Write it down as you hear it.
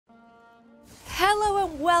Hello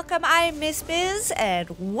and welcome, I am Miss Bizz, and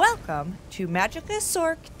welcome to Magicka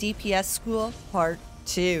Sorc DPS School Part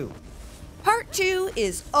 2. Part 2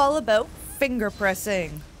 is all about finger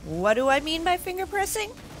pressing. What do I mean by finger pressing?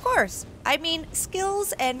 Of course, I mean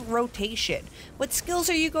skills and rotation. What skills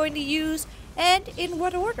are you going to use, and in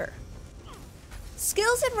what order?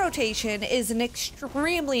 Skills and rotation is an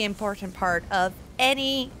extremely important part of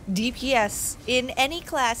any DPS in any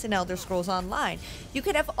class in Elder Scrolls Online. You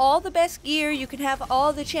can have all the best gear, you can have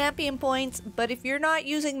all the champion points, but if you're not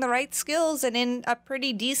using the right skills and in a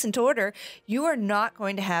pretty decent order, you are not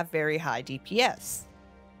going to have very high DPS.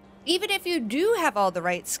 Even if you do have all the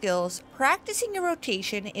right skills, practicing your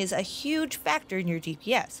rotation is a huge factor in your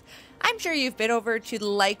DPS. I'm sure you've been over to the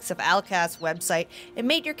likes of Alcast's website and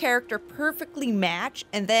made your character perfectly match,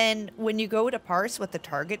 and then when you go to parse with the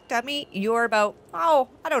target dummy, you're about, I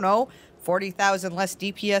don't know, 40,000 less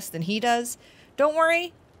DPS than he does. Don't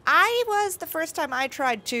worry, I was the first time I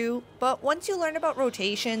tried too, but once you learn about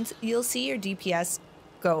rotations, you'll see your DPS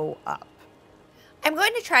go up. I'm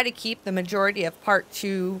going to try to keep the majority of part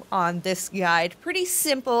 2 on this guide pretty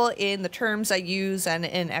simple in the terms I use and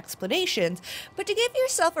in explanations, but to give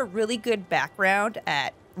yourself a really good background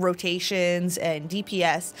at rotations and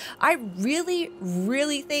DPS, I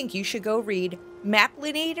really think you should go read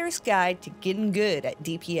Maplinator's Guide to Getting Good at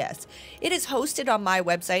DPS. It is hosted on my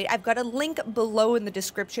website. I've got a link below in the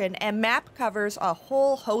description, and Map covers a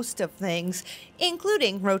whole host of things,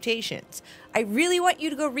 including rotations. I really want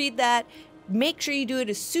you to go read that. Make sure you do it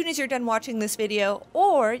as soon as you're done watching this video,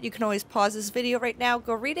 or you can always pause this video right now,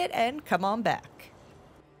 go read it, and come on back.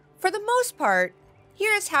 For the most part,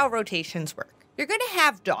 here's how rotations work. You're going to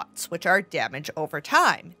have dots, which are damage over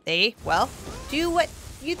time. They, well, do what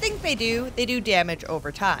you think they do damage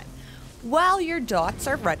over time. While your dots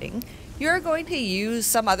are running, you're going to use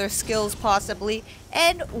some other skills possibly,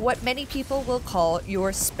 and what many people will call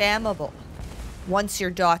your spammable. Once your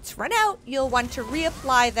dots run out, you'll want to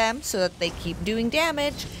reapply them so that they keep doing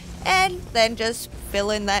damage, and then just fill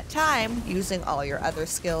in that time using all your other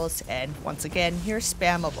skills, and once again, you're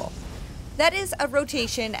spammable. That is a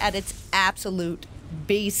rotation at its absolute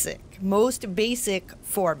most basic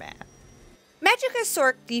format. Magicka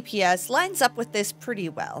Sorc DPS lines up with this pretty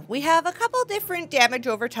well. We have a couple different damage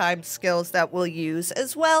over time skills that we'll use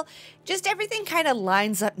as well. Just everything kind of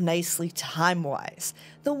lines up nicely time-wise.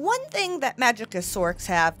 The one thing that Magicka Sorcs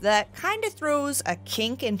have that kind of throws a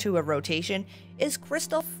kink into a rotation is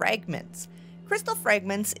Crystal Fragments. Crystal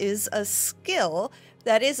Fragments is a skill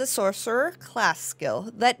that is a sorcerer class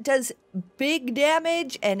skill that does big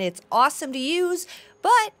damage, and it's awesome to use,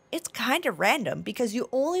 but it's kind of random because you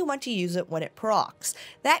only want to use it when it procs.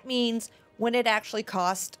 That means when it actually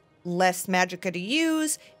costs less magicka to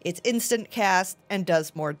use, it's instant cast and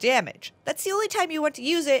does more damage. That's the only time you want to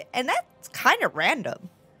use it, and that's kind of random.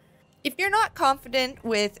 If you're not confident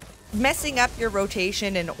with messing up your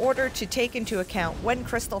rotation in order to take into account when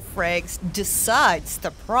Crystal Frags decides to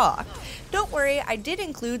proc, don't worry, I did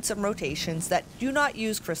include some rotations that do not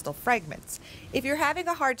use Crystal Fragments. If you're having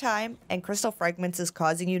a hard time and Crystal Fragments is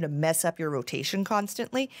causing you to mess up your rotation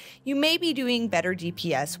constantly, you may be doing better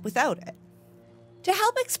DPS without it. To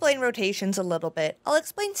help explain rotations a little bit, I'll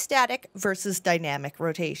explain static versus dynamic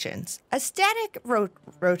rotations. A static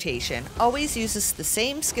rotation always uses the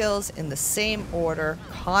same skills in the same order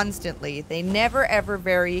constantly. They never ever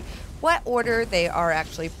vary what order they are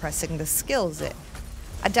actually pressing the skills in.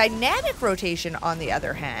 A dynamic rotation, on the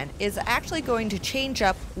other hand, is actually going to change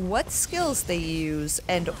up what skills they use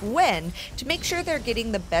and when to make sure they're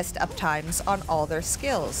getting the best uptimes on all their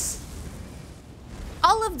skills.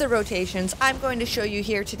 All of the rotations I'm going to show you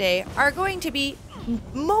here today are going to be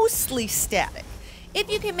mostly static. If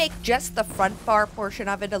you can make just the front bar portion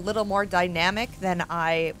of it a little more dynamic than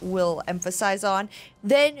I will emphasize on,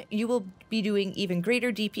 then you will be doing even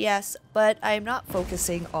greater DPS, but I'm not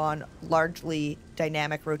focusing on largely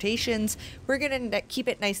dynamic rotations. We're going to keep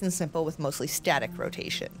it nice and simple with mostly static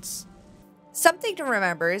rotations. Something to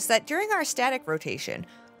remember is that during our static rotation,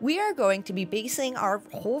 we are going to be basing our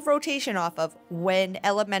whole rotation off of when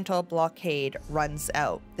Elemental Blockade runs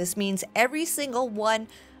out. This means every single one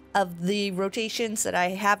of the rotations that I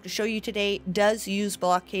have to show you today does use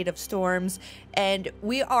Blockade of Storms, and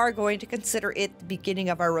we are going to consider it the beginning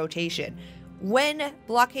of our rotation. When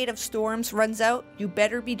Blockade of Storms runs out, you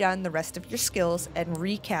better be done the rest of your skills and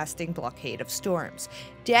recasting Blockade of Storms.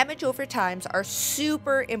 Damage over times are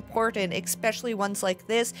super important, especially ones like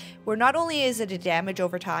this, where not only is it a damage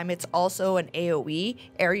over time, it's also an AoE,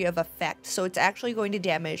 area of effect, so it's actually going to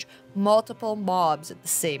damage multiple mobs at the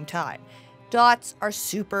same time. Dots are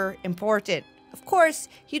super important. Of course,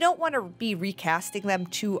 you don't want to be recasting them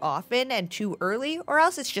too often and too early, or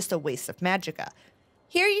else it's just a waste of magicka.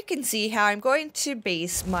 Here you can see how I'm going to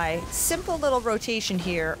base my simple little rotation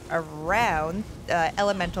here around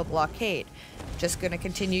Elemental Blockade. Just going to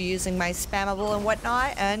continue using my spammable and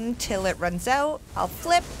whatnot until it runs out. I'll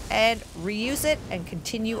flip and reuse it and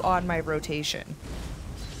continue on my rotation.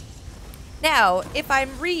 Now, if I'm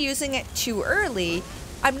reusing it too early,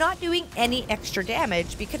 I'm not doing any extra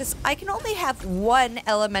damage because I can only have one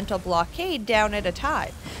Elemental Blockade down at a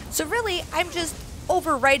time. So really, I'm just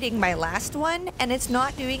overwriting my last one and it's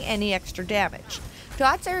not doing any extra damage.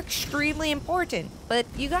 Dots are extremely important, but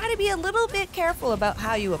you gotta be a little bit careful about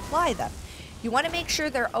how you apply them. You want to make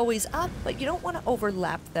sure they're always up, but you don't want to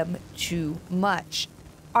overlap them too much.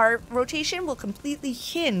 Our rotation will completely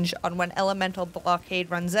hinge on when Elemental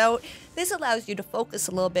Blockade runs out. This allows you to focus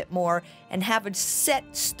a little bit more and have a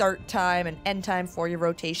set start time and end time for your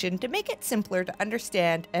rotation to make it simpler to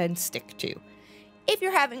understand and stick to. If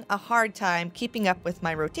you're having a hard time keeping up with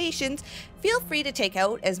my rotations, feel free to take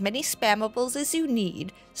out as many spammables as you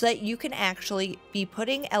need so that you can actually be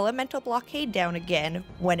putting Elemental Blockade down again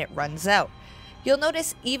when it runs out. You'll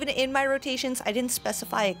notice even in my rotations, I didn't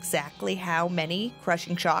specify exactly how many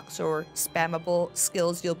crushing shocks or spammable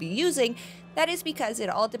skills you'll be using. That is because it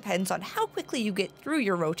all depends on how quickly you get through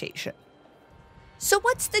your rotation. So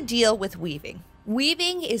what's the deal with weaving?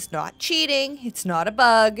 Weaving is not cheating, it's not a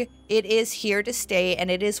bug, it is here to stay, and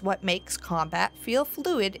it is what makes combat feel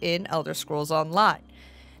fluid in Elder Scrolls Online.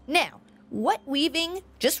 Now, what weaving,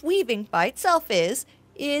 just weaving by itself is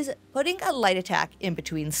putting a light attack in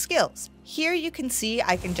between skills. Here you can see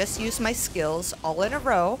I can just use my skills all in a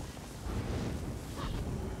row.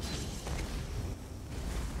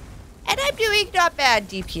 And I'm doing not bad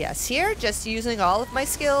DPS here, just using all of my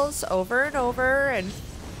skills over and over and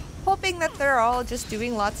hoping that they're all just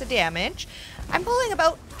doing lots of damage. I'm pulling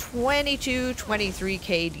about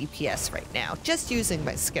 23k DPS right now, just using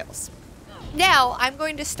my skills. Now I'm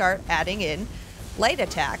going to start adding in light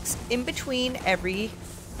attacks in between every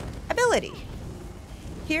ability.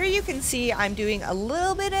 Here you can see I'm doing a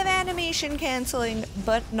little bit of animation canceling,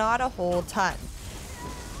 but not a whole ton.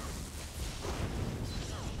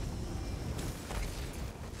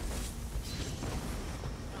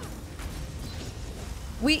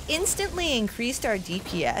 We instantly increased our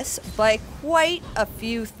DPS by quite a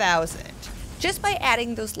few thousand, just by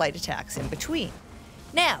adding those light attacks in between.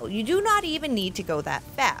 Now, you do not even need to go that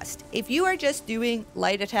fast. If you are just doing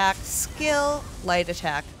light attack, skill, light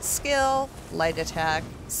attack, skill, light attack,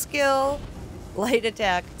 skill, light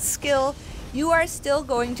attack, skill, you are still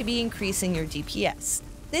going to be increasing your DPS.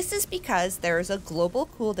 This is because there is a global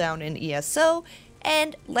cooldown in ESO,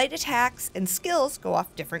 and light attacks and skills go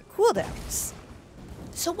off different cooldowns.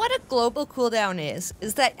 So what a global cooldown is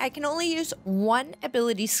that I can only use one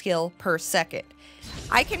ability skill per second.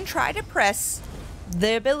 I can try to press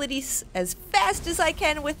the abilities as fast as I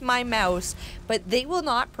can with my mouse, but they will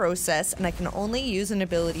not process and I can only use an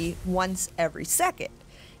ability once every second.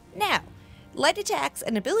 Now, light attacks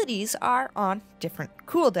and abilities are on different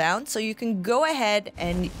cooldowns, so you can go ahead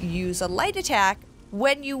and use a light attack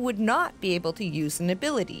when you would not be able to use an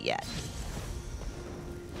ability yet.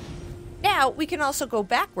 Now, we can also go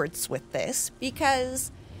backwards with this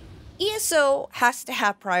because ESO has to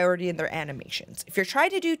have priority in their animations. If you're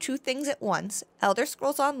trying to do two things at once, Elder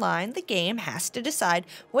Scrolls Online, the game, has to decide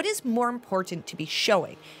what is more important to be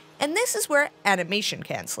showing. And this is where animation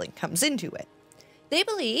canceling comes into it. They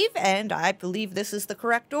believe, and I believe this is the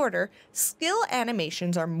correct order, skill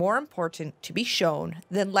animations are more important to be shown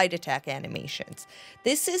than light attack animations.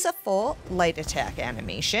 This is a full light attack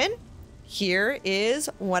animation. Here is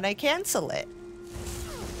when I cancel it.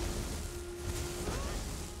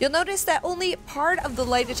 You'll notice that only part of the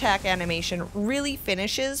light attack animation really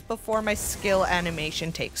finishes before my skill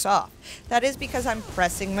animation takes off. That is because I'm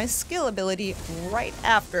pressing my skill ability right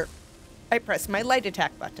after I press my light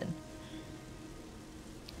attack button.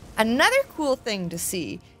 Another cool thing to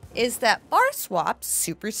see is that bar swaps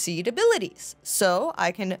supersede abilities. So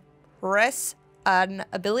I can press an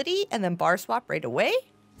ability and then bar swap right away.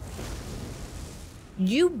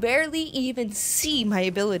 You barely even see my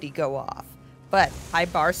ability go off, but I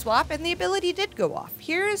bar swap and the ability did go off.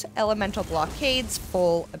 Here's Elemental Blockade's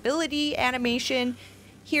full ability animation.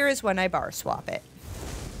 Here is when I bar swap it.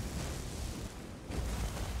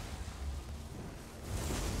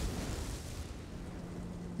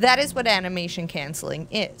 That is what animation canceling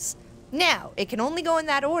is. Now, it can only go in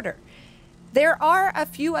that order. There are a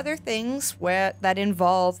few other things that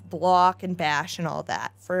involve block and bash and all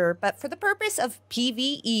that. But for the purpose of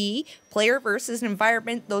PvE, player versus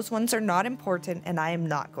environment, those ones are not important and I am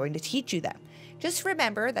not going to teach you them. Just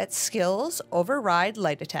remember that skills override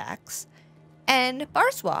light attacks, and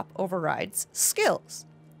bar swap overrides skills.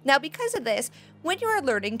 Now, because of this, when you are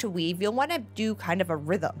learning to weave, you'll want to do kind of a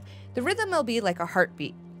rhythm. The rhythm will be like a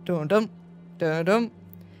heartbeat. Dum dum, dum dum.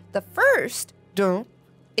 The first dum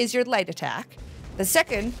is your light attack. The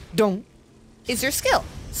second dum is your skill.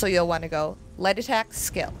 So you'll want to go light attack,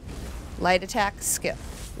 skill, light attack, skill,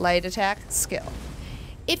 light attack, skill.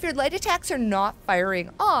 If your light attacks are not firing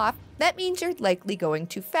off, that means you're likely going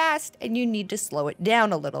too fast and you need to slow it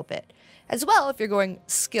down a little bit. As well, if you're going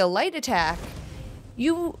skill light attack,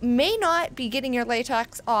 you may not be getting your light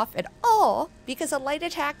attacks off at all because a light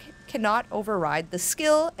attack cannot override the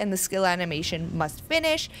skill and the skill animation must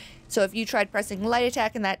finish. So if you tried pressing light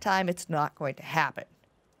attack in that time, it's not going to happen.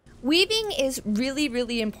 Weaving is really,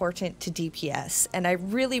 really important to DPS, and I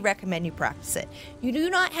really recommend you practice it. You do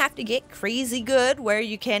not have to get crazy good where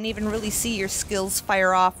you can't even really see your skills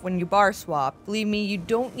fire off when you bar swap. Believe me, you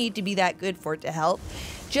don't need to be that good for it to help.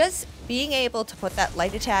 Just being able to put that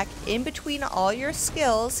light attack in between all your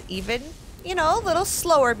skills, even, you know, a little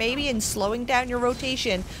slower maybe, and slowing down your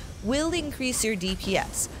rotation will increase your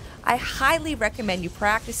DPS. I highly recommend you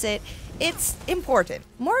practice it. It's important.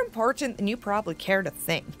 More important than you probably care to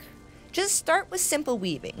think. Just start with simple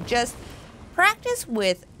weaving. Just practice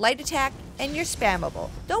with light attack and your spammable.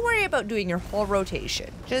 Don't worry about doing your whole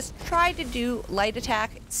rotation. Just try to do light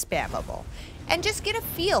attack, spammable, and just get a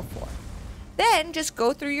feel for it. Then just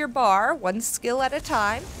go through your bar one skill at a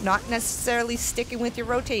time, not necessarily sticking with your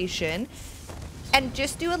rotation, and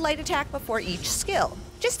just do a light attack before each skill,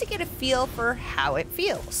 just to get a feel for how it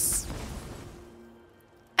feels.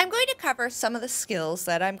 I'm going to cover some of the skills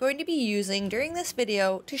that I'm going to be using during this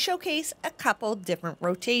video to showcase a couple different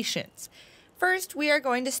rotations. First, we are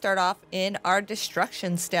going to start off in our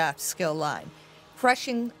Destruction Staff skill line,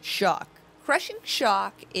 Crushing Shock. Crushing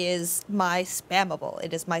Shock is my spammable.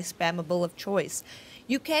 It is my spammable of choice.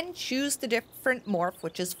 You can choose the different morph,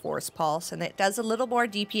 which is Force Pulse, and it does a little more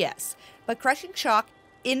DPS, but Crushing Shock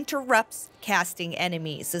interrupts casting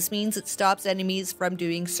enemies. This means it stops enemies from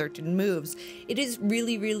doing certain moves. It is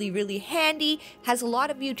really, really, really handy, has a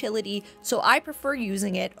lot of utility, so I prefer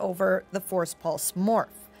using it over the Force Pulse morph.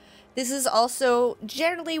 This is also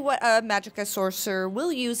generally what a Magicka Sorcerer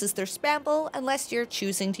will use as their spammable, unless you're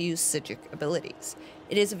choosing to use Psijic abilities.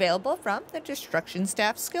 It is available from the Destruction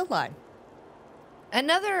Staff skill line.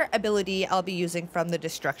 Another ability I'll be using from the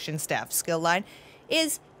Destruction Staff skill line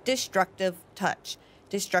is Destructive Touch.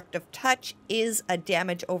 Destructive Touch is a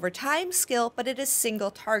damage over time skill, but it is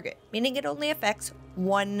single target, meaning it only affects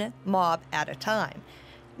one mob at a time.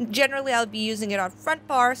 Generally, I'll be using it on front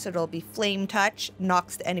bar, so it'll be Flame Touch,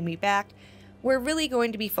 knocks the enemy back. We're really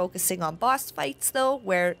going to be focusing on boss fights, though,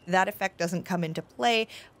 where that effect doesn't come into play,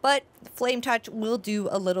 but Flame Touch will do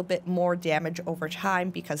a little bit more damage over time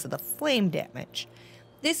because of the flame damage.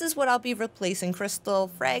 This is what I'll be replacing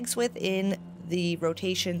Crystal Frags with in the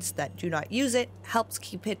rotations that do not use it. Helps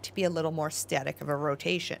keep it to be a little more static of a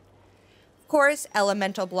rotation. Of course,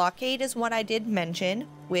 Elemental Blockade is one I did mention,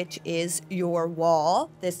 which is your wall.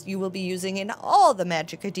 This you will be using in all the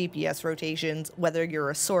Magicka DPS rotations, whether you're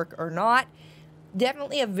a Sorc or not.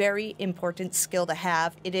 Definitely a very important skill to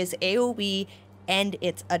have. It is AoE and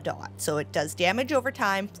it's a dot, so it does damage over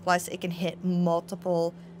time, plus it can hit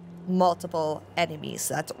multiple enemies.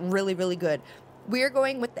 So that's really, really good. We're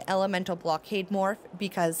going with the Elemental Blockade morph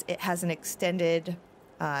because it has an extended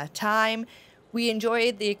time. We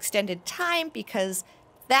enjoy the extended time because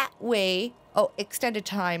that way, extended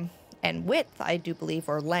time and width, I do believe,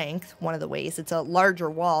 or length, one of the ways. It's a larger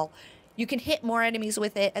wall. You can hit more enemies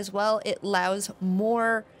with it as well. It allows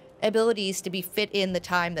more abilities to be fit in the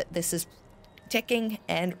time that this is ticking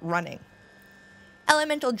and running.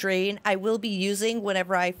 Elemental Drain I will be using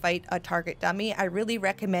whenever I fight a target dummy. I really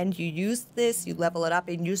recommend you use this, you level it up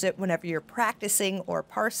and use it whenever you're practicing or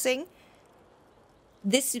parsing.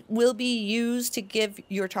 This will be used to give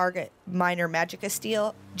your target minor Magicka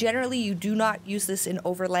steal. Generally, you do not use this in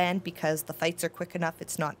Overland because the fights are quick enough,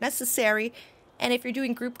 it's not necessary. And if you're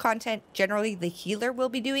doing group content, generally the healer will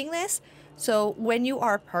be doing this. So when you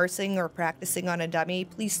are parsing or practicing on a dummy,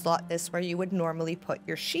 please slot this where you would normally put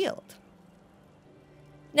your shield.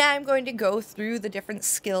 Now I'm going to go through the different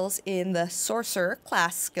skills in the Sorcerer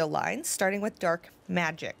class skill line, starting with Dark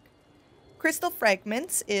Magic. Crystal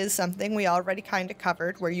Fragments is something we already kind of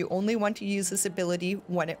covered, where you only want to use this ability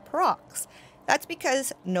when it procs. That's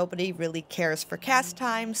because nobody really cares for cast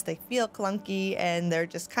times, they feel clunky, and they're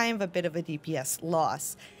just kind of a bit of a DPS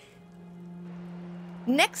loss.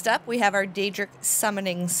 Next up, we have our Daedric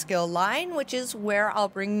Summoning skill line, which is where I'll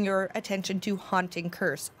bring your attention to Haunting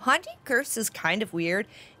Curse. Haunting Curse is kind of weird.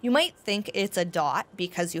 You might think it's a dot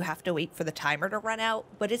because you have to wait for the timer to run out,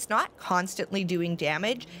 but it's not constantly doing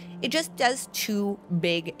damage. It just does 2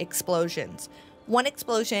 big explosions. One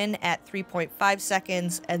explosion at 3.5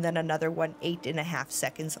 seconds, and then another one 8.5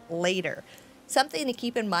 seconds later. Something to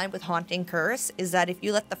keep in mind with Haunting Curse is that if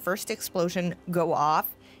you let the first explosion go off,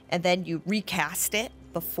 and then you recast it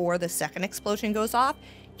before the second explosion goes off,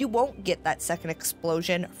 you won't get that second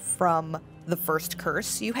explosion from the first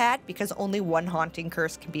curse you had because only one Haunting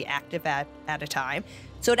Curse can be active at a time.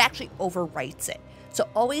 So it actually overwrites it. So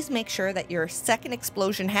always make sure that your second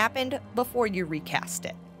explosion happened before you recast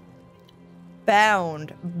it.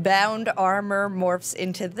 Bound. Bound armor morphs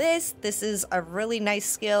into this. This is a really nice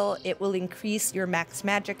skill. It will increase your max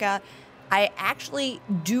magicka. I actually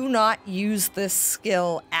do not use this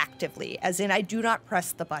skill actively, as in I do not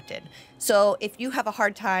press the button. So if you have a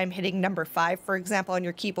hard time hitting number 5, for example, on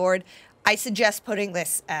your keyboard, I suggest putting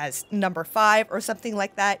this as number 5 or something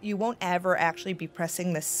like that. You won't ever actually be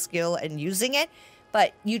pressing this skill and using it,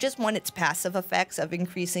 but you just want its passive effects of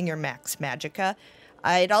increasing your max magicka.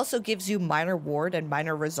 It also gives you minor ward and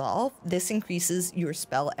minor resolve. This increases your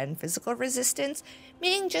spell and physical resistance,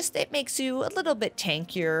 meaning just it makes you a little bit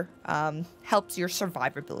tankier, helps your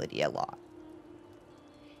survivability a lot.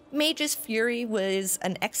 Mage's Fury was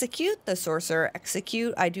an execute, the Sorcerer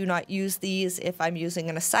execute. I do not use these if I'm using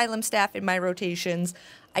an Asylum Staff in my rotations.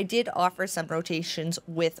 I did offer some rotations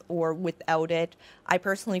with or without it. I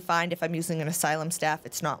personally find if I'm using an Asylum Staff,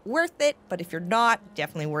 it's not worth it, but if you're not,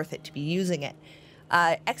 definitely worth it to be using it.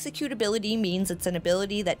 Execute ability means it's an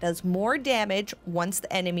ability that does more damage once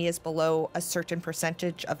the enemy is below a certain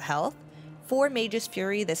percentage of health. For Mage's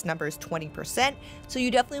Fury, this number is 20%, so you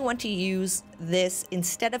definitely want to use this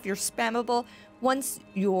instead of your spammable once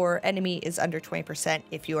your enemy is under 20%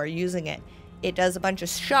 if you are using it. It does a bunch of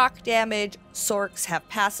shock damage. Sorcs have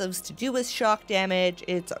passives to do with shock damage.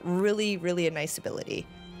 It's really, really a nice ability.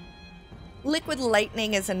 Liquid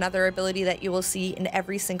Lightning is another ability that you will see in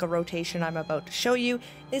every single rotation I'm about to show you.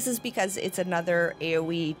 This is because it's another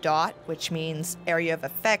AoE dot, which means area of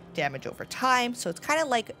effect, damage over time. So it's kind of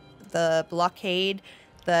like the blockade,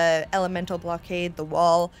 the elemental blockade, the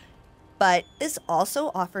wall. But this also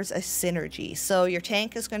offers a synergy. So your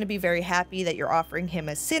tank is going to be very happy that you're offering him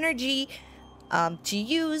a synergy to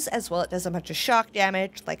use, as well. It does a bunch of shock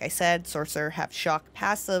damage. Like I said, Sorcerer have shock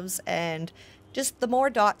passives, and just the more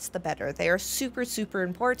dots, the better. They are super, super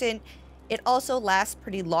important. It also lasts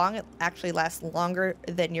pretty long. It actually lasts longer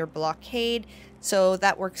than your blockade. So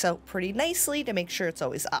that works out pretty nicely to make sure it's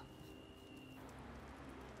always up.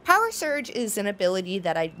 Power Surge is an ability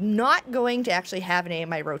that I'm not going to actually have in any of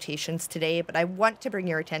my rotations today, but I want to bring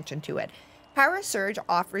your attention to it. Power Surge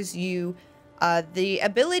offers you the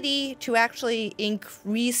ability to actually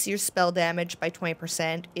increase your spell damage by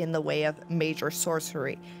 20% in the way of major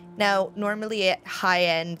sorcery. Now, normally at high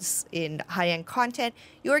ends in high-end content,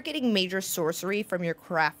 you are getting major sorcery from your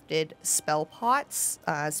crafted spell pots,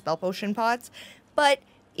 spell potion pots. But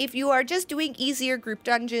if you are just doing easier group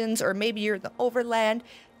dungeons, or maybe you're in the overland,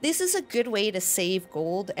 this is a good way to save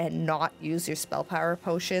gold and not use your spell power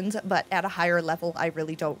potions. But at a higher level, I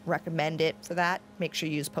really don't recommend it for that. Make sure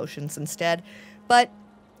you use potions instead. But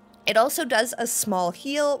it also does a small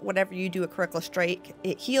heal. Whenever you do a critical strike,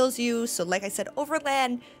 it heals you. So like I said,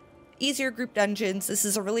 overland, easier group dungeons, this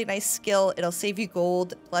is a really nice skill. It'll save you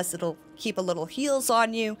gold, plus it'll keep a little heals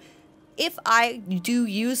on you. If I do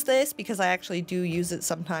use this, because I actually do use it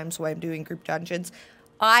sometimes when I'm doing group dungeons,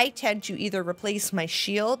 I tend to either replace my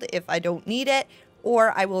shield if I don't need it,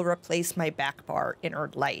 or I will replace my back bar inner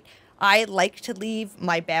light. I like to leave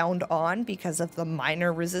my bound on because of the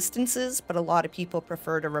minor resistances, but a lot of people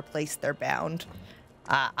prefer to replace their bound.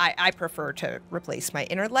 I prefer to replace my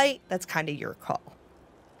inner light. That's kind of your call.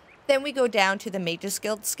 Then we go down to the Mage's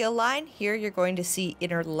Guild skill line. Here you're going to see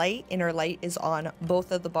Inner Light. Inner Light is on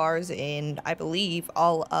both of the bars in, I believe,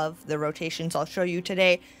 all of the rotations I'll show you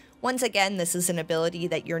today. Once again, this is an ability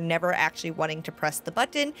that you're never actually wanting to press the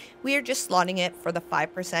button. We are just slotting it for the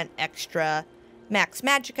 5% extra max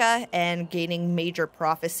magicka and gaining Major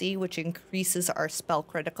Prophecy, which increases our spell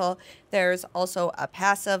critical. There's also a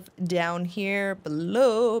passive down here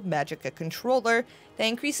below Magicka Controller that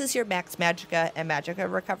increases your max magicka and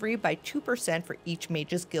magicka recovery by 2% for each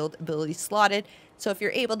Mage's Guild ability slotted. So if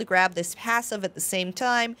you're able to grab this passive at the same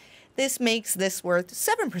time, this makes this worth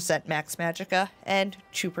 7% max magicka and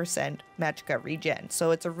 2% magicka regen.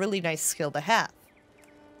 So it's a really nice skill to have.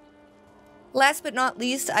 Last but not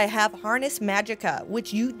least, I have Harness Magicka,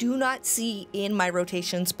 which you do not see in my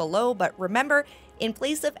rotations below, but remember, in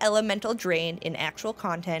place of Elemental Drain in actual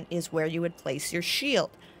content is where you would place your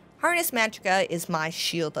shield. Harness Magicka is my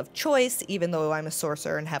shield of choice, even though I'm a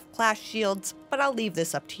sorcerer and have class shields, but I'll leave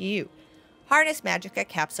this up to you. Harness Magicka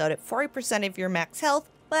caps out at 40% of your max health,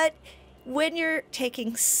 but when you're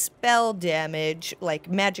taking spell damage,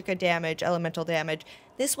 like Magicka damage, elemental damage,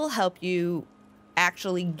 this will help you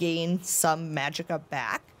actually gain some Magicka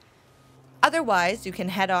back. Otherwise, you can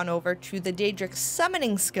head on over to the Daedric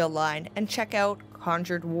Summoning skill line and check out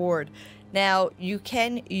Conjured Ward. Now, you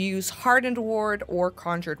can use Hardened Ward or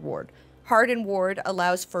Conjured Ward. Hardened Ward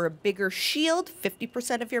allows for a bigger shield,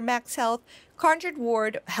 50% of your max health. Conjured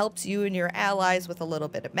Ward helps you and your allies with a little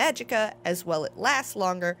bit of Magicka, as well it lasts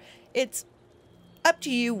longer. It's up to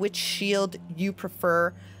you which shield you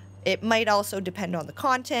prefer. It might also depend on the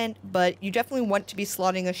content, but you definitely want to be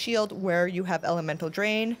slotting a shield where you have Elemental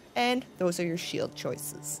Drain, and those are your shield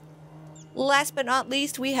choices. Last but not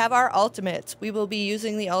least, we have our ultimates. We will be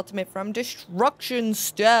using the ultimate from Destruction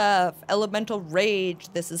Staff, Elemental Rage.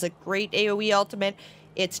 This is a great AoE ultimate.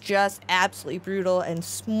 It's just absolutely brutal and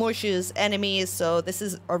smushes enemies, so this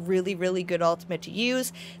is a really, really good ultimate to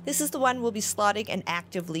use. This is the one we'll be slotting and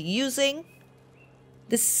actively using.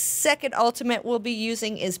 The second ultimate we'll be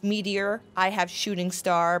using is Meteor. I have Shooting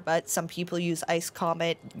Star, but some people use Ice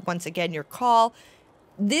Comet. Once again, your call.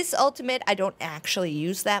 This ultimate, I don't actually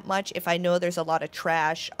use that much. If I know there's a lot of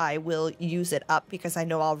trash, I will use it up because I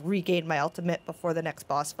know I'll regain my ultimate before the next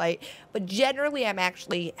boss fight. But generally, I'm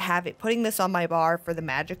actually putting this on my bar for the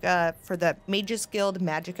Magicka, for the Mages Guild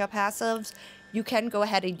Magicka passives. You can go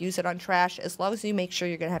ahead and use it on trash as long as you make sure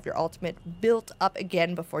you're going to have your ultimate built up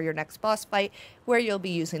again before your next boss fight, where you'll be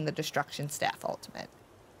using the Destruction Staff ultimate.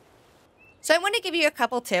 So I want to give you a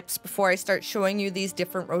couple tips before I start showing you these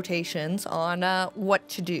different rotations on what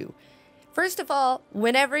to do. First of all,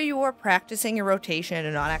 whenever you are practicing your rotation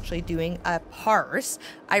and not actually doing a parse,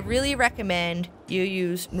 I really recommend you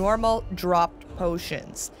use normal dropped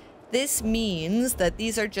potions. This means that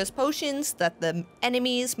these are just potions that the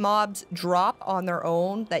enemies, mobs drop on their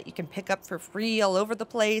own that you can pick up for free all over the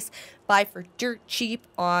place, buy for dirt cheap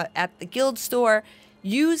at the guild store.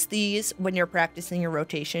 Use these when you're practicing your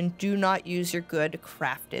rotation. Do not use your good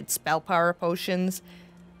crafted spell power potions.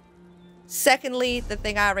 Secondly, the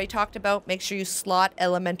thing I already talked about, make sure you slot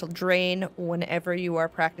Elemental Drain whenever you are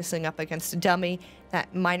practicing up against a dummy.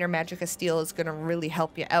 That minor Magicka steal is going to really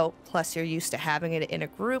help you out. Plus, you're used to having it in a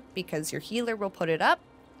group because your healer will put it up.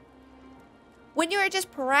 When you are just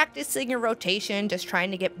practicing your rotation, just trying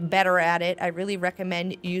to get better at it, I really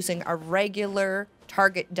recommend using a regular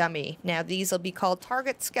target dummy. Now, these will be called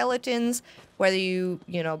target skeletons, whether you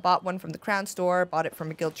bought one from the crown store, bought it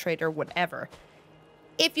from a guild trader, whatever.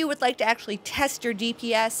 If you would like to actually test your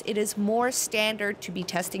DPS, it is more standard to be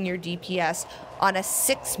testing your DPS on a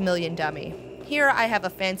 6 million dummy. Here I have a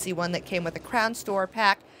fancy one that came with a crown store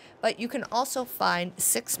pack, but you can also find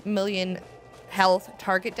 6 million health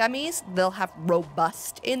target dummies. They'll have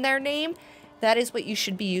robust in their name. That is what you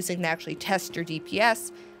should be using to actually test your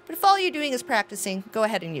DPS. But if all you're doing is practicing, go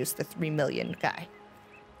ahead and use the 3 million guy.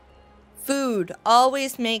 Food.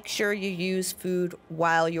 Always make sure you use food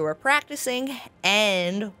while you're practicing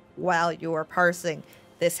and while you're parsing.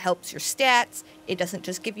 This helps your stats. It doesn't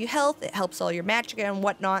just give you health, it helps all your Magicka and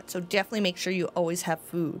whatnot, so definitely make sure you always have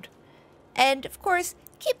food. And of course,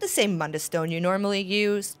 keep the same Mundus Stone you normally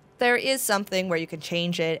use. There is something where you can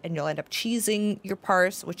change it and you'll end up cheesing your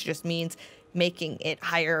parse, which just means making it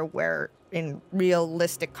higher where in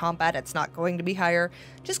realistic combat it's not going to be higher.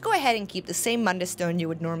 Just go ahead and keep the same Mundus Stone you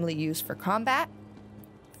would normally use for combat.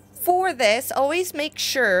 For this, always make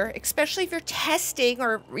sure, especially if you're testing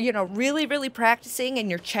or really practicing and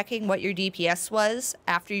you're checking what your DPS was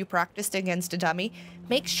after you practiced against a dummy,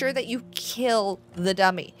 make sure that you kill the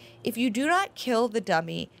dummy. If you do not kill the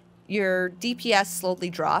dummy, your DPS slowly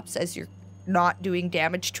drops as you're not doing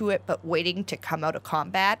damage to it but waiting to come out of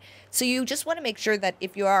combat. So you just want to make sure that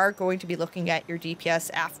if you are going to be looking at your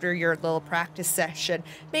DPS after your little practice session,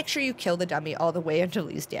 make sure you kill the dummy all the way until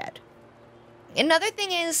he's dead. Another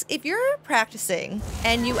thing is, if you're practicing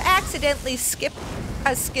and you accidentally skip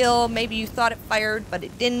a skill, maybe you thought it fired but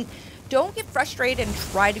it didn't, don't get frustrated and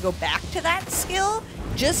try to go back to that skill.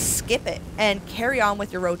 Just skip it and carry on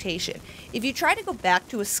with your rotation. If you try to go back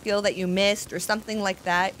to a skill that you missed or something like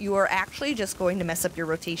that, you are actually just going to mess up your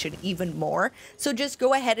rotation even more. So just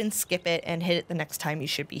go ahead and skip it and hit it the next time you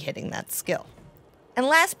should be hitting that skill. And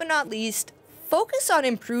last but not least, focus on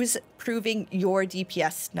improving your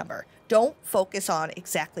DPS number. Don't focus on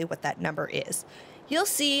exactly what that number is. you'll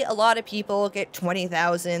see a lot of people get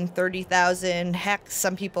 20,000, 30,000, heck,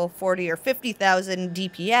 some people 40 or 50,000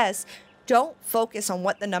 DPS. Don't focus on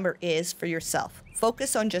what the number is for yourself.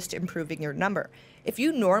 Focus on just improving your number. If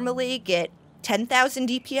you normally get 10,000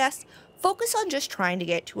 DPS, focus on just trying to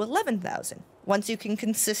get to 11,000. Once you can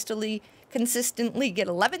consistently get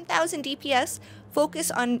 11,000 DPS,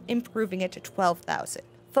 focus on improving it to 12,000.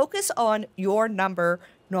 Focus on your number,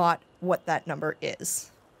 not what that number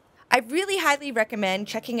is. I really highly recommend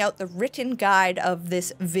checking out the written guide of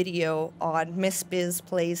this video on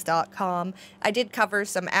MissBizzPlays.com. I did cover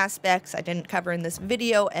some aspects I didn't cover in this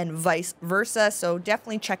video and vice versa, so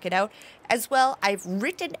definitely check it out. As well, I've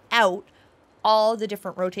written out all the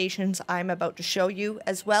different rotations I'm about to show you.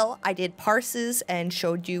 As well, I did parses and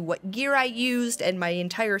showed you what gear I used and my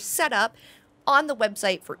entire setup on the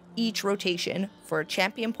website for each rotation for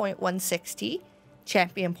champion point 160,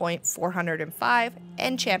 champion point 405,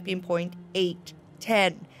 and champion point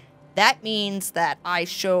 810. That means that I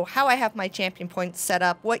show how I have my champion points set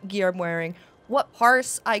up, what gear I'm wearing, what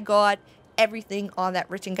parse I got, everything on that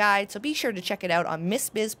written guide. So be sure to check it out on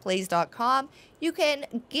MissBizzPlays.com. You can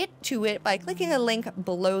get to it by clicking a link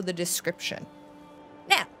below the description.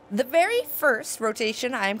 Now, the very first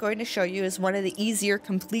rotation I'm going to show you is one of the easier,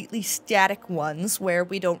 completely static ones where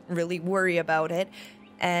we don't really worry about it.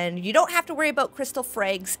 And you don't have to worry about crystal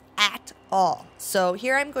frags at all. So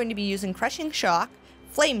here I'm going to be using Crushing Shock,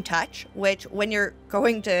 Flame Touch, which when you're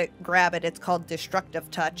going to grab it, it's called Destructive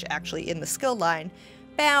Touch, actually in the skill line,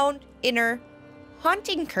 Bound, Inner,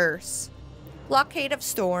 Haunting Curse, Blockade of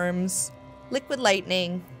Storms, Liquid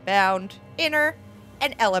Lightning, Bound, Inner,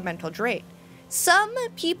 and Elemental Drain. Some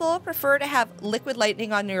people prefer to have Liquid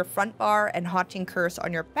Lightning on your front bar and Haunting Curse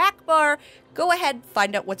on your back bar. Go ahead,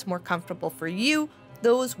 find out what's more comfortable for you.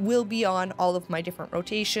 Those will be on all of my different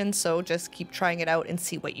rotations, so just keep trying it out and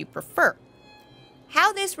see what you prefer.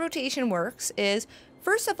 How this rotation works is,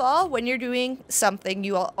 first of all, when you're doing something,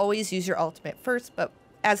 you will always use your ultimate first, but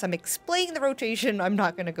as I'm explaining the rotation, I'm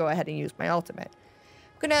not going to go ahead and use my ultimate.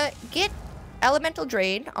 I'm going to get Elemental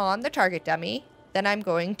Drain on the target dummy, then I'm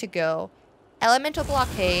going to go Elemental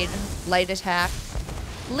Blockade, Light Attack,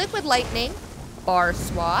 Liquid Lightning, Bar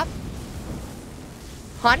Swap,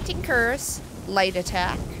 Haunting Curse, Light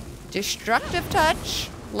Attack, Destructive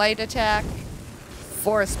Touch, Light Attack,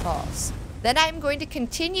 Force Pulse. Then I'm going to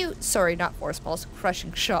continue, sorry, not Force Pulse,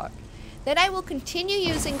 Crushing Shock. Then I will continue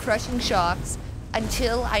using Crushing Shocks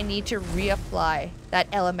until I need to reapply that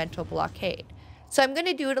Elemental Blockade. So I'm going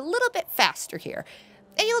to do it a little bit faster here.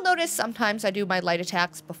 And you'll notice sometimes I do my light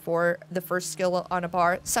attacks before the first skill on a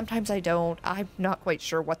bar. Sometimes I don't. I'm not quite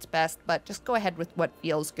sure what's best, but just go ahead with what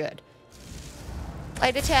feels good.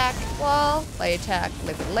 Light attack, wall, light attack,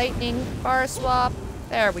 liquid lightning, bar swap.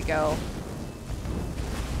 There we go.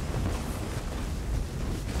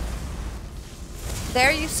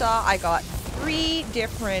 There you saw I got 3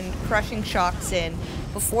 different crushing shocks in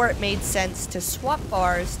before it made sense to swap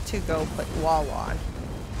bars to go put wall on.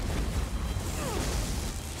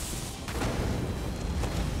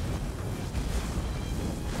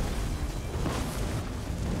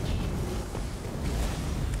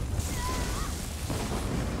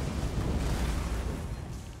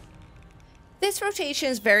 This rotation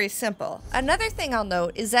is very simple. Another thing I'll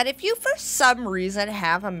note is that if you for some reason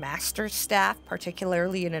have a master staff,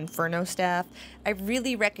 particularly an inferno staff, I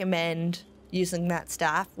really recommend using that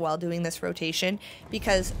staff while doing this rotation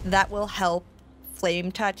because that will help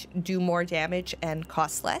Flame Touch do more damage and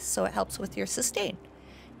cost less, so it helps with your sustain.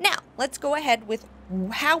 Now, let's go ahead with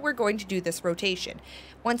how we're going to do this rotation.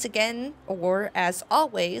 Once again, or as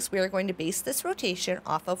always, we are going to base this rotation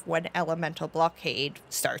off of when Elemental Blockade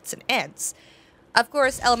starts and ends. Of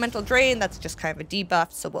course, Elemental Drain, that's just kind of a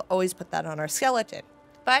debuff, so we'll always put that on our skeleton.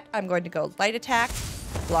 But I'm going to go Light Attack,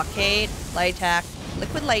 Blockade, Light Attack,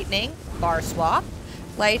 Liquid Lightning, Bar Swap,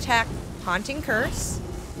 Light Attack, Haunting Curse,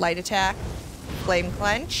 Light Attack, Flame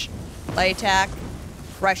Clench, Light Attack,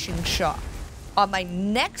 Crushing Shock. On my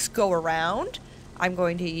next go around, I'm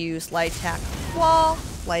going to use Light Attack, Wall,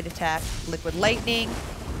 Light Attack, Liquid Lightning,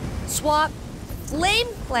 Swap, Flame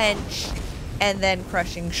Clench, and then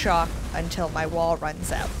Crushing Shock until my wall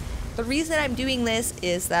runs out. The reason I'm doing this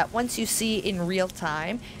is that once you see in real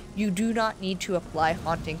time, you do not need to apply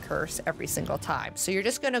Haunting Curse every single time. So you're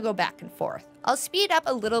just going to go back and forth. I'll speed up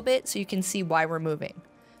a little bit so you can see why we're moving.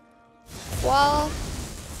 Wall.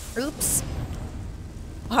 Oops.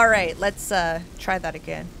 All right, let's try that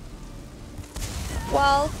again.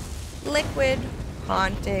 Wall, Liquid,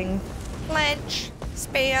 Haunting, Clench,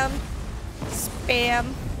 Spam,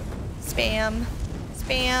 Spam, Spam,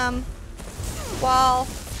 Spam, Wall,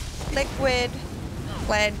 Liquid,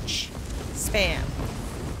 Clench, Spam.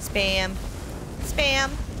 spam, spam,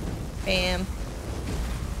 spam.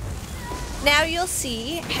 Now you'll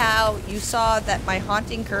see how you saw that my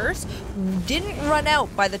Haunting Curse didn't run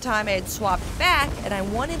out by the time I had swapped back, and I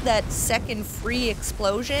wanted that second free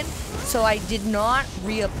explosion, so I did not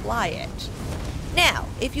reapply it. Now,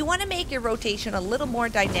 if you want to make your rotation a little more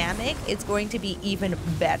dynamic, it's going to be even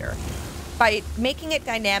better. By making it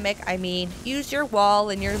dynamic, I mean use your wall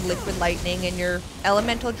and your liquid lightning and your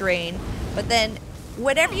elemental drain, but then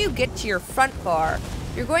whenever you get to your front bar,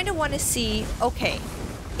 you're going to want to see, okay,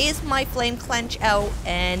 is my Flame Clench out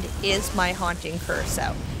and is my Haunting Curse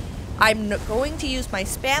out? I'm going to use my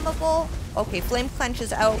spammable. Okay, Flame Clench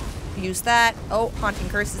is out, use that. Oh, Haunting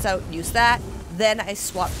Curse is out, use that. Then I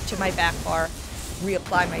swap to my back bar,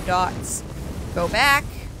 reapply my dots, go back,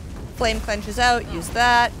 Flame Clench is out, use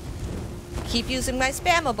that. Keep using my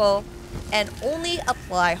spammable, and only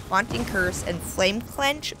apply Haunting Curse and Flame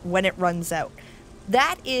Clench when it runs out.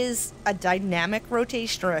 That is a dynamic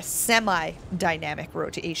rotation, or a semi-dynamic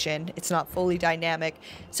rotation. It's not fully dynamic,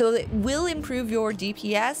 so it will improve your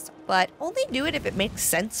DPS, but only do it if it makes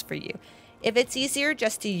sense for you. If it's easier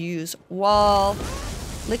just to use wall,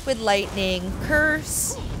 liquid lightning,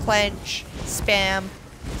 curse, clench, spam,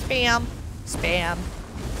 spam, spam,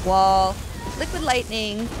 wall, liquid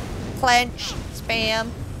lightning, clench, spam,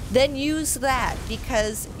 then use that,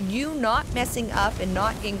 because you not messing up and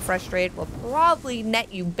not getting frustrated will probably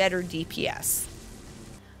net you better DPS.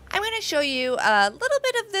 I'm going to show you a little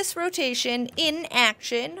bit of this rotation in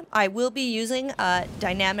action. I will be using a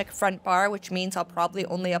dynamic front bar, which means I'll probably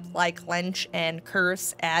only apply clench and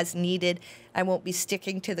curse as needed. I won't be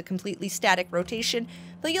sticking to the completely static rotation,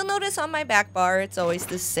 but you'll notice on my back bar it's always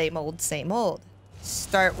the same old, same old.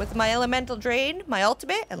 Start with my elemental drain, my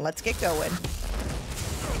ultimate, and let's get going.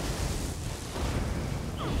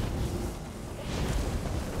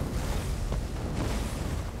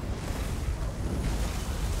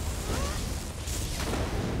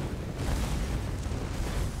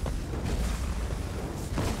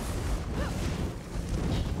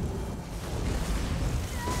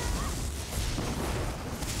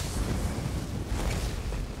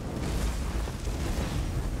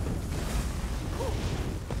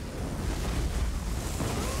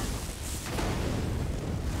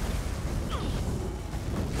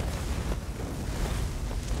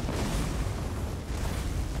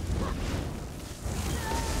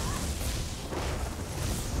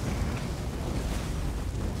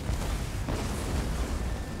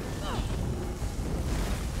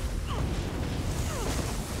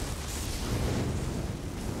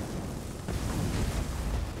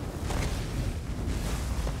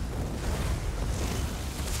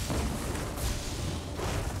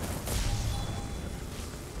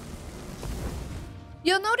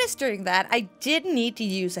 You'll notice during that, I did need to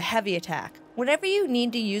use a heavy attack. Whenever you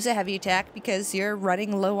need to use a heavy attack because you're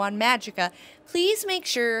running low on Magicka, please make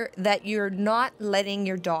sure that you're not letting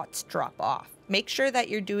your dots drop off. Make sure that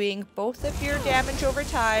you're doing both of your damage over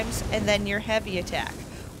times and then your heavy attack.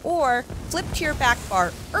 Or flip to your back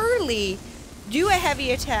bar early, do a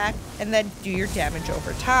heavy attack, and then do your damage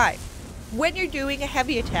over time. When you're doing a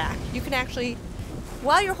heavy attack, you can actually,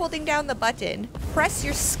 while you're holding down the button, press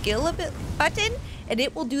your skill button, and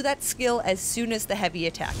it will do that skill as soon as the heavy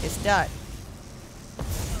attack is done.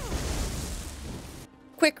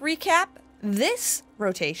 Quick recap, this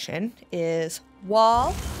rotation is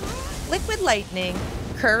wall, liquid lightning,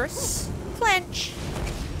 curse, clench,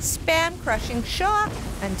 spam crushing shock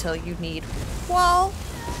until you need wall,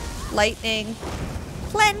 lightning,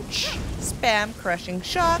 clench, spam crushing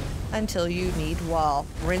shock until you need wall.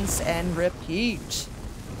 Rinse and repeat.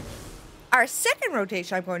 Our second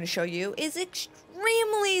rotation I'm going to show you is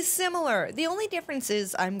extremely similar. The only difference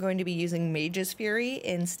is I'm going to be using Mage's Fury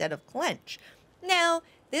instead of Clench. Now,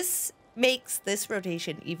 this makes this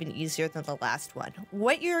rotation even easier than the last one.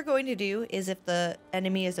 What you're going to do is if the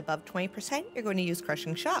enemy is above 20%, you're going to use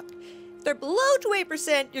Crushing Shock. If they're below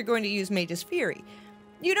 20%, you're going to use Mage's Fury.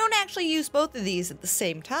 You don't actually use both of these at the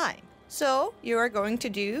same time. So you are going to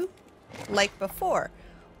do like before.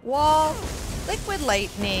 Wall, liquid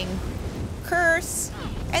lightning, curse,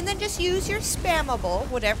 and then just use your spammable,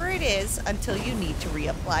 whatever it is, until you need to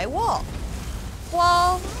reapply wall.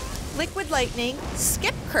 Wall, liquid lightning,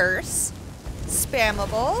 skip curse,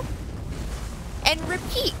 spammable, and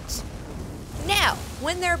repeat. Now,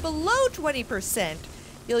 when they're below 20%,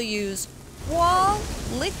 you'll use wall,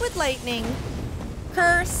 liquid lightning,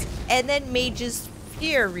 curse, and then Mage's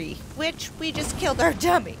Fury, which we just killed our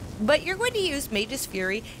dummy. But you're going to use Mage's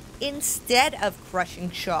Fury instead of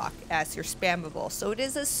Crushing Shock as your spammable, so it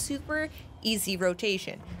is a super easy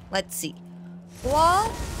rotation. Let's see.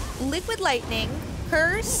 Wall, liquid lightning,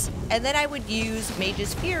 Curse, and then I would use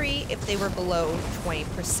Mage's Fury if they were below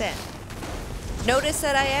 20%. Notice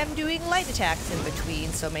that I am doing light attacks in between,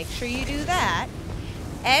 so make sure you do that.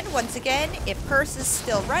 And once again, if Curse is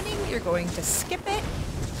still running, you're going to skip it.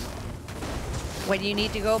 When you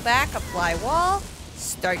need to go back, apply Wall,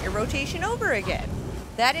 start your rotation over again.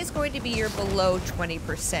 That is going to be your below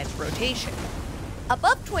 20% rotation.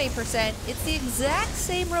 Above 20%, it's the exact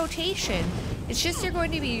same rotation, it's just you're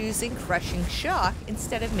going to be using Crushing Shock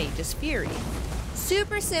instead of Mage's Fury.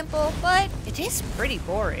 Super simple, but it is pretty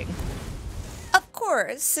boring. Of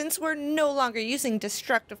course, since we're no longer using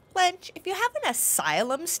Destructive Clench, if you have an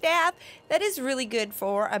Asylum Staff, that is really good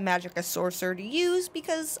for a Magicka Sorcerer to use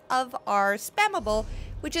because of our spammable,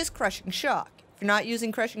 which is Crushing Shock. If you're not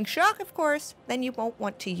using Crushing Shock, of course, then you won't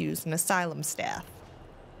want to use an Asylum Staff.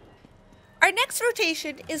 Our next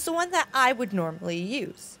rotation is the one that I would normally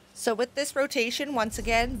use. So with this rotation, once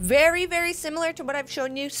again, very, very similar to what I've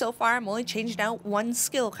shown you so far. I'm only changing out one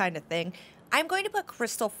skill kind of thing. I'm going to put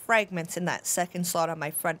Crystal Fragments in that second slot on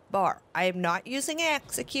my front bar. I am not using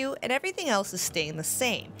Execute, and everything else is staying the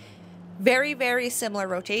same. Very, very similar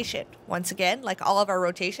rotation. Once again, like all of our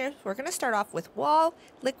rotations, we're going to start off with Wall,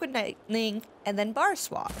 Liquid Lightning, and then Bar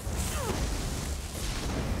Swap.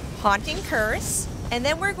 Haunting Curse, and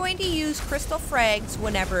then we're going to use Crystal Frags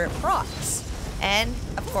whenever it procs. And,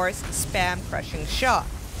 of course, spam Crushing Shock.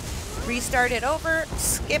 Restart it over,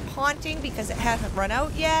 skip Haunting because it hasn't run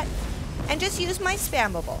out yet, and just use my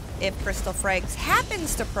spammable. If Crystal Frags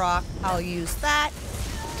happens to proc, I'll use that.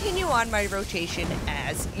 Continue on my rotation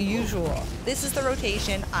as usual. This is the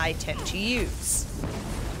rotation I tend to use.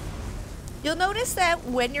 You'll notice that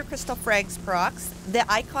when your Crystal Frags procs,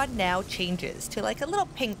 the icon now changes to like a little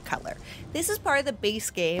pink color. This is part of the base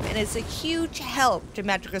game and is a huge help to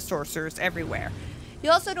Magicka Sorcerers everywhere. You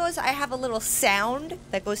also notice I have a little sound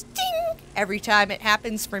that goes ding every time it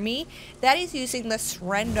happens for me. That is using the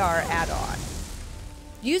Srendar add-on.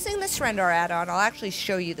 Using the Srendar add-on, I'll actually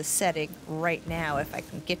show you the setting right now if I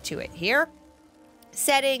can get to it here.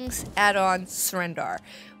 Settings, add-on, Srendar.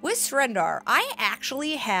 With Srendar, I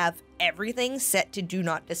actually have everything set to do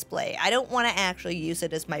not display. I don't want to actually use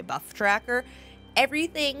it as my buff tracker.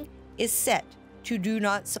 Everything is set to do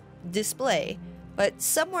not display, but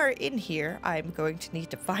somewhere in here, I'm going to need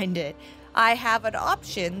to find it. I have an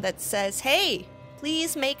option that says, hey,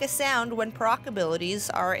 please make a sound when proc abilities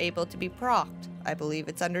are able to be procced. I believe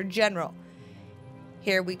it's under General.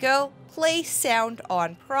 Here we go. Play sound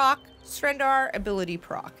on proc, Srendar ability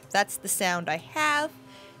proc. That's the sound I have.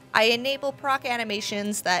 I enable proc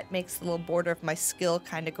animations. That makes the little border of my skill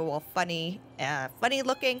kind of go all funny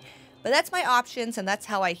looking. But that's my options, and that's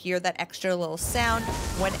how I hear that extra little sound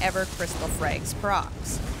whenever Crystal Frags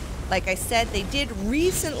procs. Like I said, they did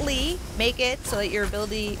recently make it so that your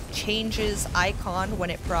ability changes icon when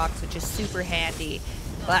it procs, which is super handy.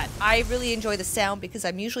 But I really enjoy the sound because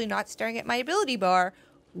I'm usually not staring at my ability bar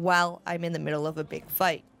while I'm in the middle of a big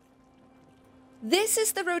fight. This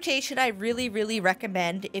is the rotation I really, really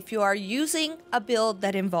recommend if you are using a build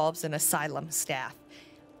that involves an Asylum Staff.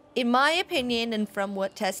 In my opinion, and from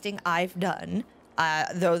what testing I've done,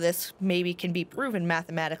 though this maybe can be proven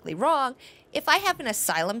mathematically wrong, if I have an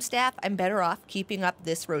Asylum Staff, I'm better off keeping up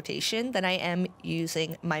this rotation than I am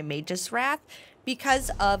using my Mage's Wrath because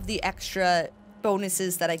of the extra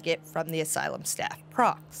bonuses that I get from the Asylum Staff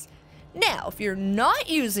procs. Now, if you're not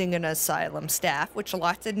using an Asylum Staff, which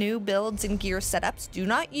lots of new builds and gear setups do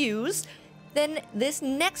not use, then this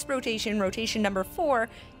next rotation, rotation number 4,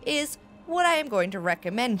 is what I am going to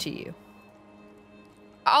recommend to you.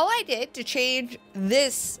 All I did to change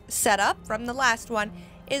this setup from the last one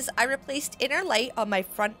is I replaced Inner Light on my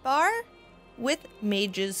front bar with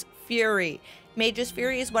Mage's Fury. Mage's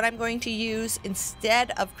Fury is what I'm going to use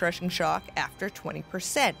instead of Crushing Shock after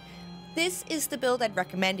 20%. This is the build I'd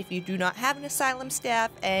recommend if you do not have an Asylum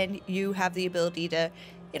Staff and you have the ability to,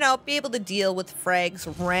 be able to deal with Frag's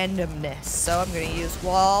randomness. So I'm going to use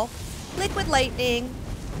Wall, Liquid Lightning,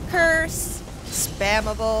 Curse,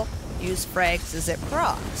 Spammable, use Frags as it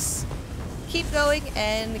procs. Keep going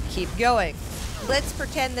and keep going. Let's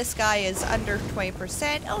pretend this guy is under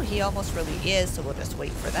 20%. Oh, he almost really is, so we'll just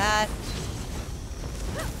wait for that.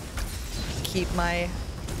 Keep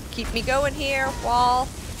me going here. Wall,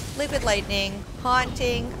 Liquid Lightning,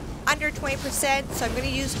 Haunting, under 20%, so I'm going to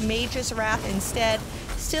use Mage's Wrath instead.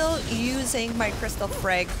 Still using my Crystal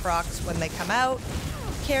Frag procs when they come out.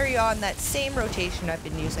 Carry on that same rotation I've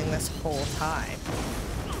been using this whole time.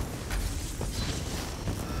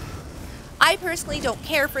 I personally don't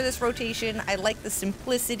care for this rotation. I like the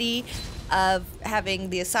simplicity of having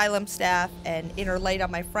the Asylum Staff and Inner Light on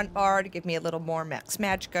my front bar to give me a little more max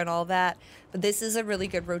Magicka and all that. But this is a really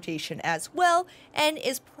good rotation as well, and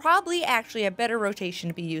is probably actually a better rotation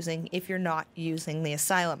to be using if you're not using the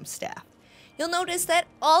Asylum Staff. You'll notice that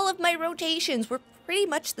all of my rotations were pretty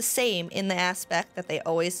much the same in the aspect that they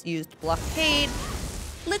always used Blockade,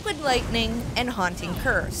 Liquid Lightning, and Haunting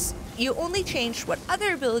Curse. You only changed what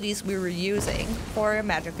other abilities we were using for a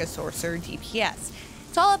Magicka Sorcerer DPS.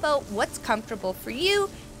 It's all about what's comfortable for you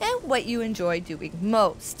and what you enjoy doing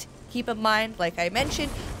most. Keep in mind, like I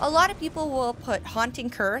mentioned, a lot of people will put Haunting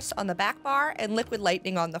Curse on the back bar and Liquid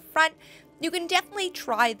Lightning on the front. You can definitely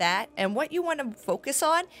try that, and what you want to focus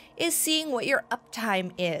on is seeing what your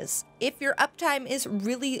uptime is. If your uptime is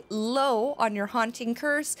really low on your Haunting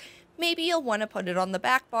Curse, maybe you'll want to put it on the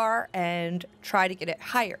back bar and try to get it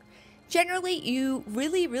higher. Generally, you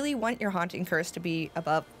really want your Haunting Curse to be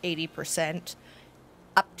above 80%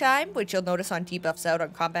 uptime, which you'll notice on debuffs out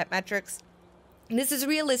on combat metrics. And this is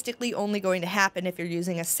realistically only going to happen if you're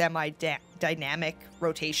using a semi-dynamic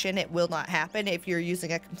rotation. It will not happen if you're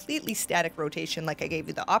using a completely static rotation like I gave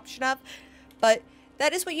you the option of. But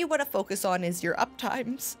that is what you want to focus on, is your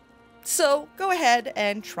uptimes. So go ahead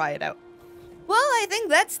and try it out. Well, I think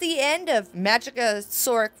that's the end of Magicka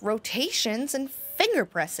Sorc rotations and finger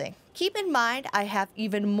pressing. Keep in mind, I have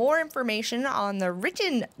even more information on the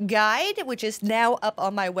written guide, which is now up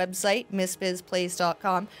on my website,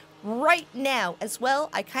 MissBizzPlays.com, right now. As well,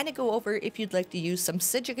 I kind of go over if you'd like to use some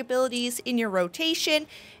Psijic abilities in your rotation,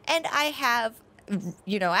 and I have,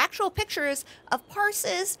 actual pictures of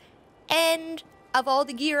parses and of all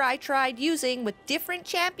the gear I tried using with different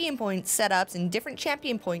champion point setups and different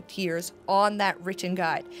champion point tiers on that written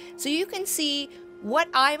guide. So you can see what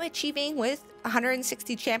I'm achieving with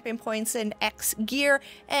 160 champion points and X gear,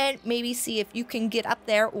 and maybe see if you can get up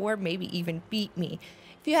there or maybe even beat me.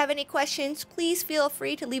 If you have any questions, please feel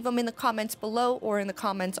free to leave them in the comments below or in the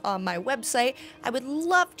comments on my website. I would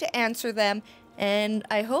love to answer them, and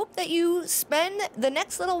I hope that you spend the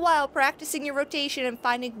next little while practicing your rotation and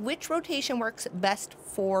finding which rotation works best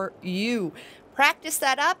for you. Practice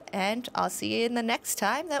that up, and I'll see you in the next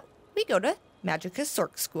time that we go to Magicka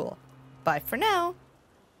Sorc School. Bye for now.